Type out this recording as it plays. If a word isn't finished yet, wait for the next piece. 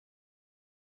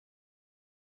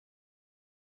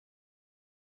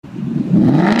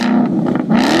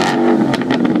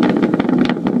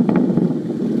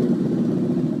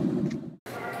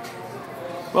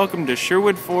Welcome to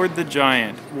Sherwood Ford the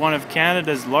Giant, one of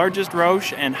Canada's largest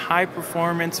ROUSH and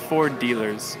high-performance Ford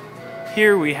dealers.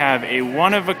 Here we have a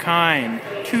one-of-a-kind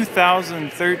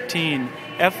 2013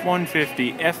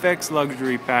 F-150 FX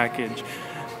luxury package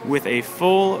with a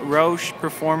full ROUSH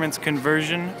performance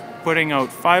conversion, putting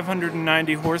out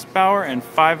 590 horsepower and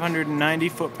 590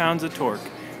 foot-pounds of torque.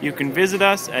 You can visit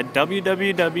us at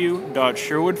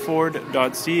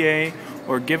www.sherwoodford.ca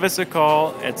or give us a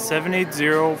call at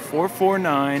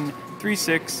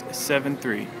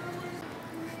 780-449-3673.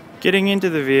 Getting into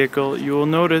the vehicle, you will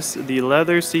notice the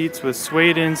leather seats with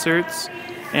suede inserts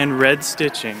and red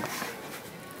stitching.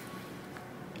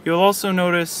 You'll also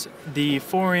notice the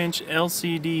 4-inch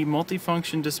LCD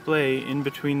multifunction display in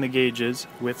between the gauges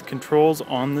with controls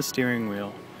on the steering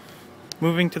wheel.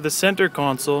 Moving to the center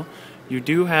console, you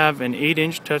do have an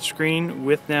 8-inch touchscreen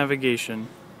with navigation.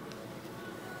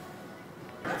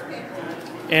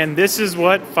 And this is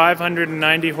what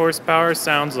 590 horsepower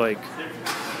sounds like.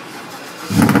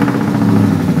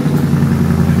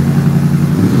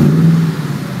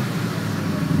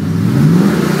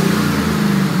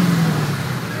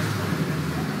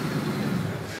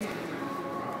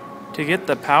 To get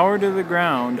the power to the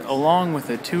ground, along with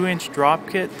a 2-inch drop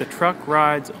kit, the truck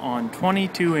rides on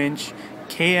 22-inch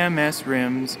KMS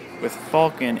rims with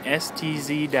Falcon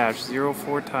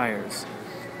STZ-04 tires.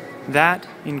 That,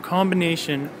 in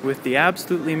combination with the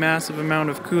absolutely massive amount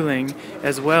of cooling,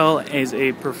 as well as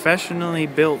a professionally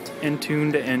built and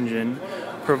tuned engine,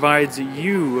 provides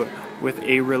you with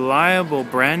a reliable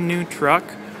brand new truck,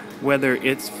 whether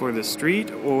it's for the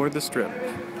street or the strip.